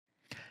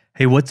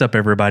Hey, what's up,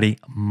 everybody?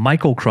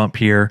 Michael Crump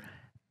here,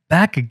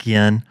 back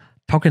again,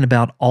 talking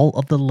about all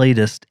of the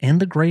latest and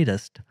the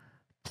greatest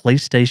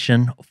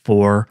PlayStation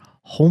 4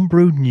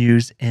 homebrew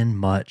news and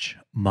much,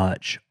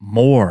 much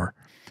more.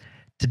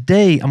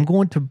 Today, I'm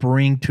going to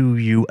bring to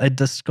you a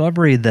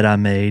discovery that I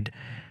made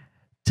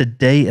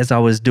today as I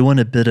was doing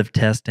a bit of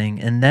testing,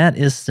 and that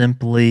is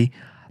simply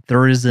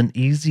there is an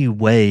easy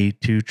way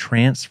to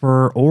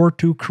transfer or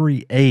to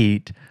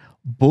create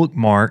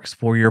bookmarks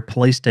for your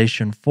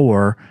PlayStation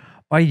 4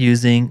 by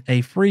using a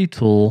free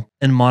tool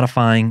and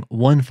modifying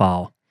one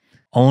file.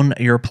 On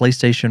your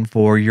PlayStation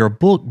 4, your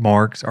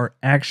bookmarks are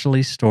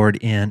actually stored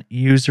in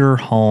user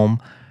home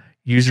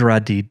user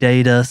ID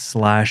data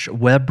 /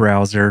 web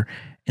browser,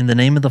 and the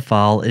name of the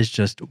file is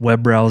just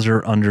web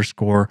browser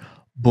underscore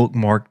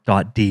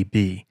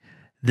bookmark.db.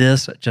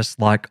 This, just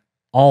like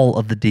all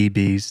of the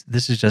DBs,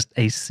 this is just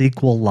a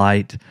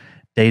SQLite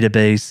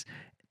database.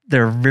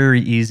 They're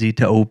very easy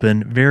to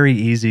open, very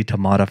easy to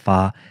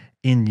modify,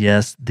 and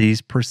yes, these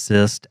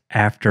persist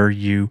after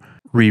you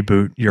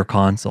reboot your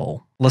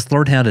console. Let's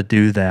learn how to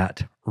do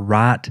that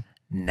right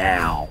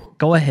now.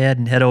 Go ahead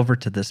and head over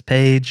to this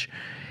page,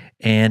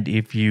 and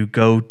if you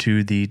go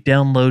to the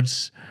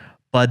downloads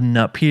button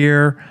up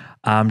here,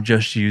 I'm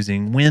just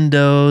using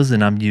Windows,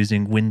 and I'm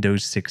using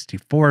Windows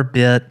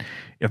 64-bit.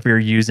 If you're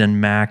using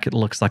Mac, it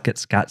looks like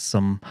it's got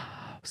some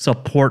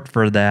support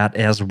for that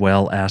as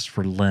well as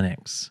for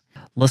Linux.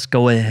 Let's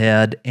go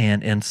ahead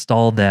and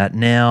install that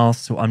now.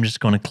 So I'm just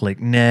going to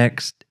click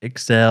Next,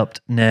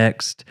 Accept,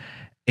 Next.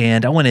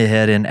 And I went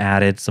ahead and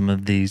added some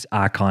of these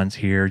icons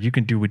here. You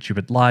can do what you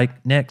would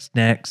like. Next,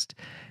 Next,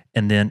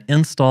 and then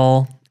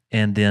Install,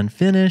 and then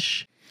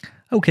Finish.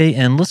 Okay,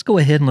 and let's go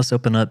ahead and let's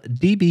open up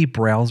DB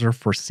Browser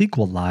for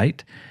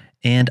SQLite.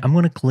 And I'm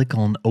going to click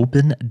on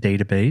Open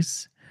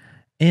Database.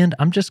 And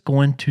I'm just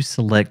going to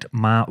select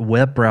my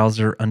web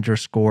browser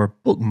underscore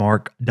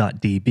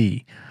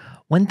bookmark.db.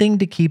 One thing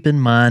to keep in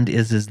mind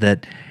is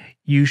that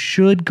you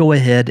should go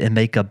ahead and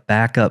make a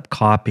backup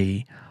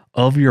copy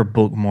of your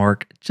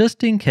bookmark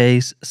just in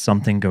case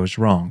something goes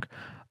wrong.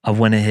 I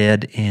went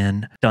ahead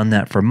and done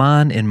that for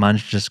mine, and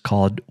mine's just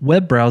called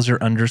web browser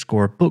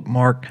underscore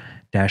bookmark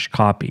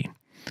 -copy.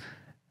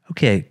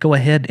 Okay, go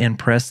ahead and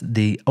press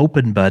the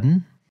open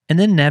button and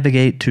then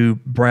navigate to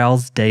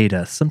browse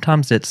data.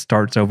 Sometimes it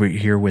starts over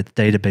here with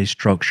database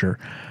structure,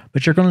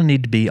 but you're going to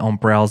need to be on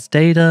browse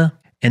data.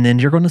 And then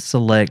you're going to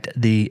select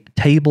the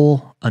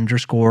table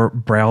underscore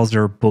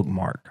browser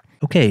bookmark.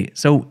 Okay,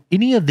 so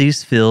any of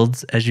these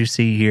fields, as you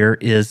see here,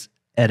 is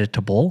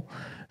editable.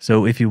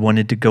 So if you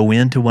wanted to go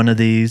into one of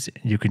these,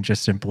 you can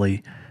just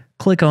simply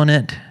click on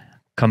it,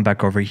 come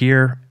back over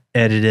here,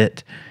 edit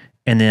it,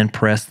 and then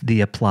press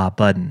the apply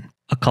button.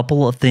 A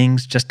couple of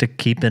things just to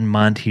keep in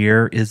mind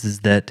here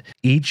is that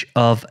each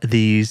of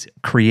these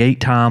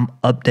create time,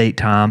 update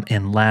time,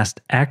 and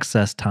last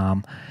access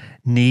time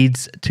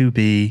needs to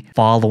be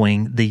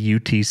following the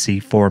UTC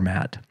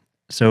format.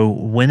 So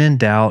when in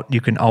doubt,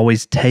 you can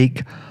always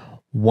take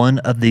one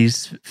of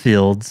these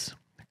fields,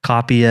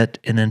 copy it,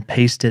 and then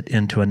paste it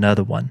into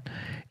another one.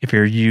 If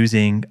you're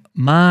using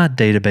my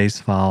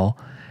database file,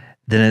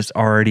 then it's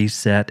already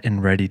set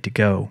and ready to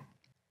go.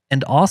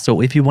 And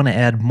also, if you want to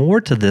add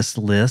more to this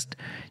list,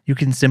 you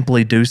can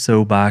simply do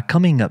so by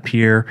coming up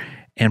here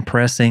and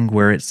pressing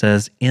where it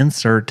says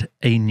Insert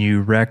a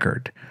New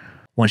Record.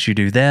 Once you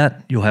do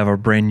that, you'll have a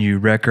brand new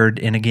record.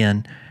 And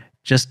again,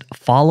 just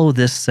follow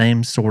this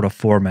same sort of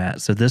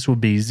format. So this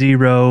would be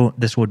 0.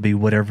 This would be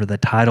whatever the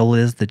title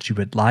is that you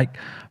would like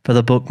for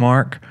the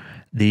bookmark,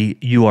 the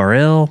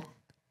URL,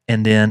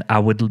 and then I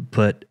would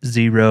put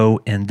 0,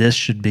 and this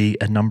should be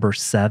a number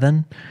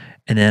 7.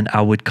 And then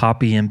I would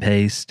copy and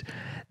paste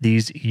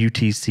these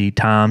UTC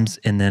times,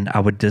 and then I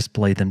would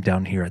display them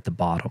down here at the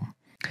bottom.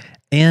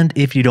 And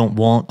if you don't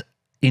want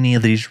any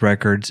of these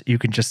records, you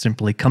can just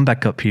simply come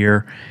back up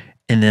here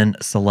and then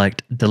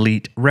select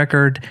delete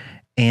record,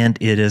 and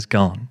it is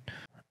gone.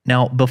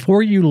 Now,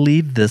 before you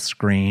leave this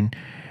screen,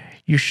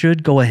 you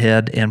should go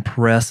ahead and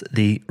press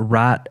the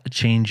Write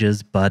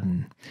Changes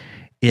button.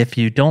 If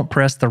you don't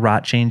press the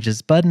Write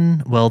Changes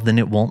button, well, then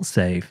it won't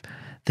save.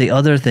 The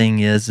other thing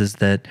is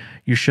that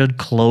you should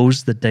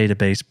close the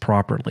database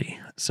properly.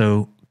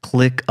 So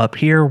click up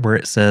here where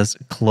it says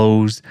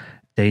Close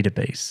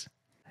Database.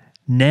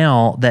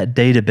 Now that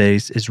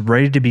database is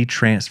ready to be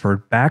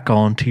transferred back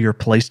onto your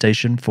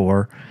PlayStation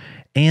 4,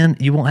 and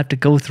you won't have to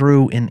go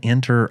through and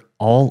enter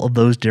all of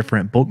those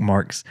different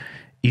bookmarks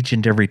each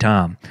and every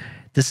time.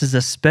 This is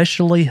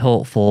especially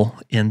helpful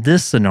in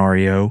this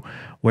scenario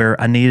where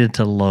I needed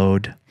to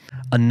load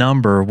a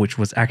number, which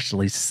was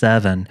actually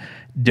 7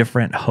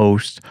 different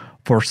hosts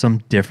for some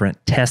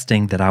different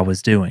testing that I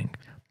was doing,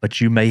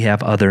 but you may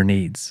have other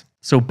needs.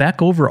 So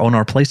back over on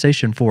our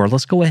PlayStation 4,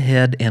 let's go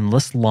ahead and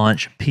let's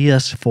launch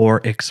PS4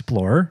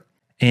 Explorer.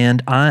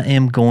 And I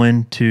am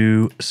going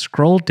to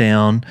scroll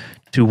down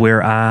to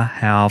where I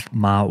have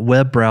my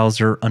web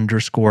browser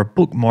underscore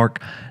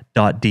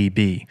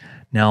bookmark.db.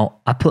 Now,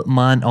 I put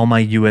mine on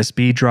my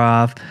USB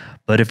drive,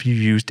 But if you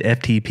used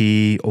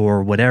FTP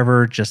or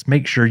whatever, just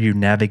make sure you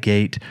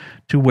navigate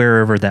to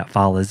wherever that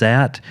file is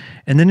at.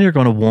 And then you're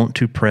going to want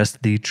to press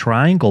the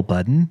triangle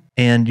button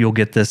and you'll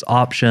get this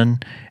option.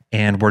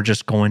 And we're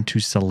just going to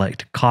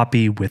select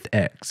copy with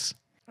X.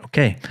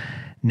 Okay,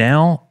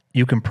 now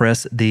you can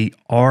press the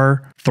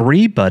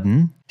R3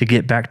 button to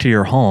get back to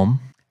your home.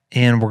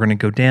 And we're going to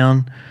go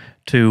down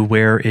to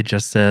where it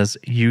just says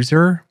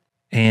user.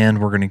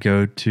 And we're going to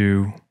go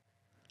to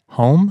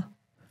home.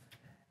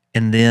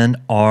 And then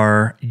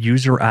our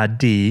user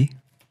ID,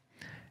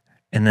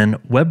 and then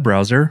web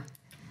browser.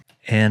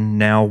 And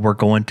now we're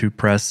going to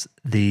press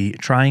the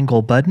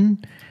triangle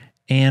button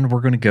and we're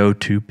going to go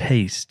to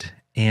paste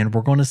and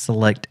we're going to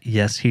select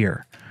yes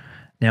here.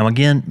 Now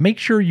again, make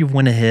sure you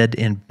went ahead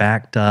and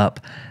backed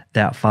up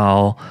that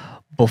file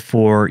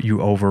before you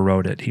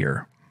overwrote it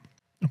here.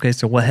 Okay,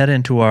 so we'll head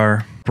into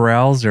our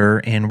browser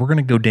and we're going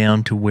to go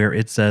down to where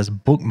it says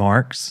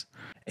bookmarks.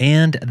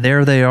 And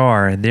there they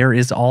are. There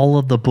is all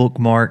of the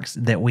bookmarks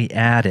that we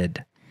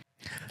added.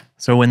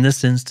 So in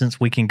this instance,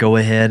 we can go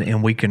ahead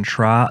and we can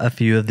try a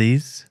few of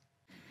these.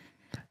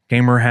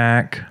 Gamer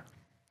hack.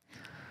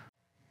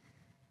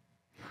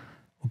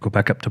 We'll go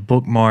back up to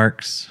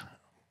bookmarks.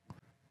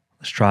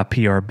 Let's try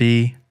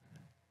PRB.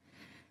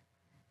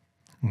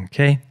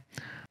 Okay.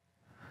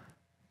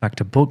 Back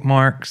to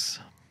bookmarks.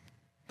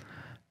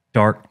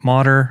 Dark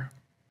matter.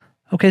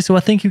 Okay, so I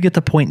think you get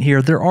the point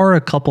here. There are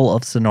a couple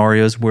of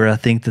scenarios where I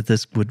think that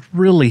this would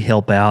really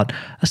help out,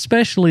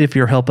 especially if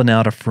you're helping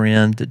out a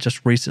friend that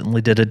just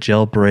recently did a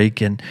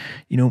jailbreak and,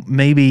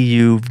 maybe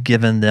you've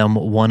given them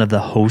one of the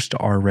hosts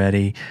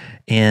already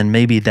and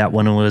maybe that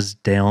one was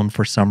down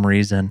for some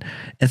reason.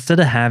 Instead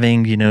of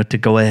having, to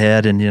go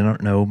ahead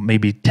and,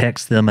 maybe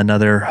text them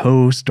another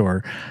host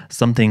or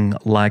something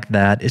like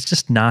that, it's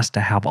just nice to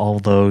have all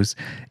those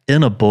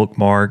in a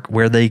bookmark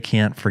where they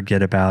can't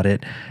forget about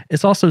it.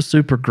 It's also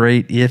super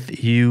great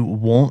if you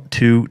want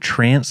to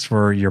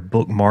transfer your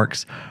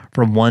bookmarks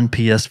from one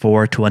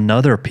PS4 to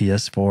another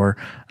PS4,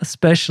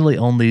 especially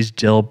on these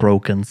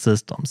jailbroken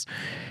systems.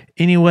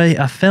 Anyway,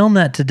 I found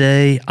that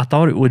today. I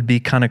thought it would be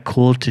kind of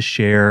cool to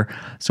share,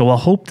 so I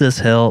hope this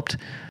helped.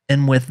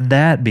 And with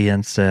that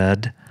being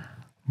said,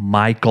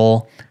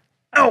 Michael,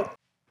 oh!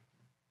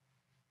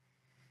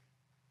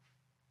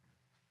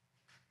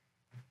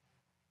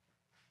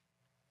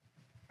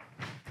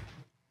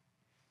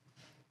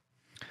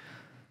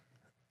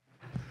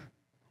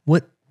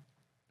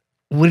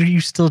 What are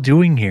you still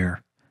doing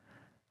here?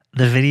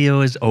 The video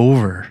is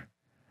over.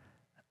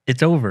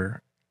 It's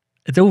over.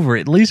 It's over,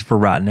 at least for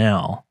right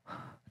now.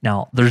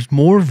 Now, there's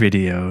more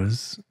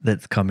videos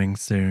that's coming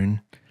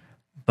soon.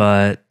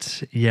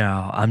 But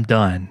yeah, I'm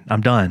done.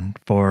 I'm done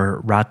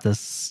for right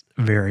this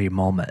very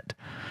moment.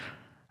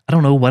 I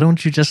don't know. Why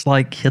don't you just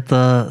hit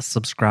the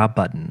subscribe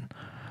button?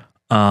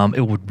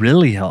 It would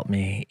really help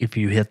me if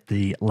you hit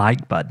the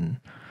like button.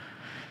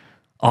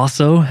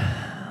 Also,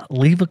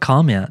 leave a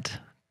comment.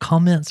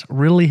 Comments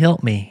really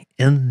help me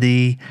in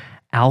the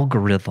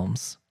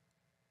algorithms.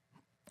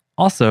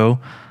 Also,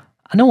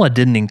 I know I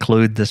didn't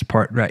include this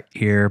part right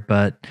here,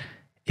 but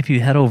if you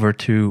head over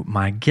to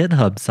my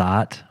GitHub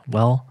site,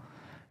 well,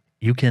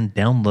 you can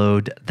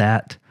download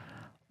that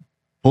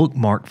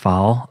bookmark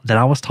file that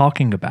I was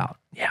talking about.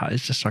 Yeah,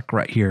 it's just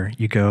right here.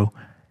 You go,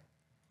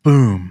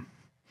 boom.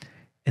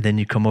 And then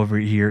you come over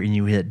here and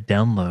you hit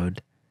download.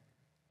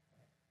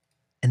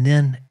 And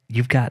then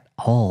you've got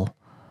all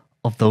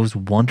of those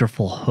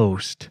wonderful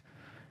hosts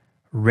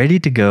ready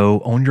to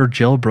go on your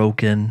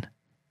jailbroken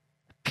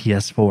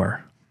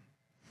PS4.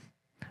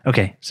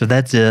 Okay, so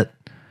that's it.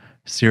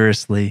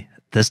 Seriously,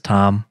 this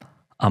time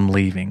I'm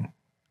leaving.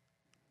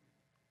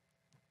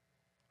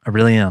 I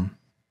really am.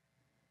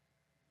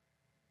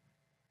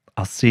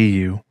 I'll see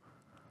you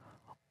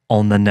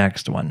on the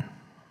next one.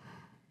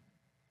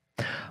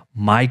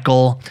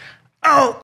 Michael. Oh!